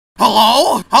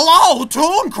Hello? Hello,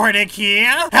 Toon Critic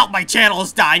here. Help, my channel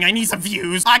is dying. I need some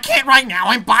views. I can't right now.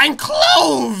 I'm buying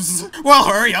clothes. Well,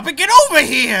 hurry up and get over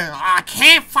here. I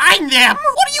can't find them.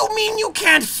 What do you mean you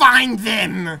can't find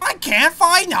them? I can't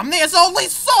find them. There's only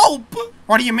soap.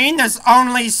 What do you mean there's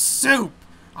only soup?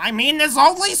 I mean there's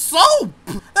only soap.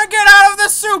 Then get out of the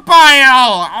soup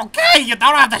aisle. Okay, you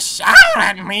don't have to shout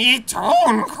at me,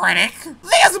 Toon Critic.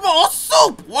 There's more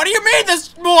soup. What do you mean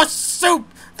there's more soup?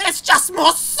 There's just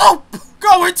more soap!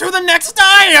 Go into the next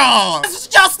aisle! There's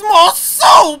just more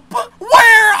soap!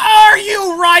 Where are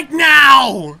you right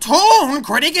now? Toon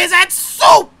Critic is at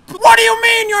soup! What do you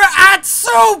mean you're at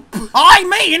soup? I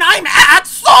mean I'm at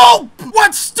soup!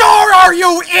 What store are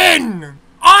you in?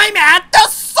 I'm at the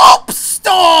soap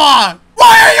store!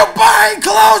 Why are you buying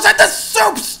clothes at the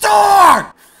soup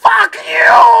store? Fuck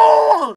you!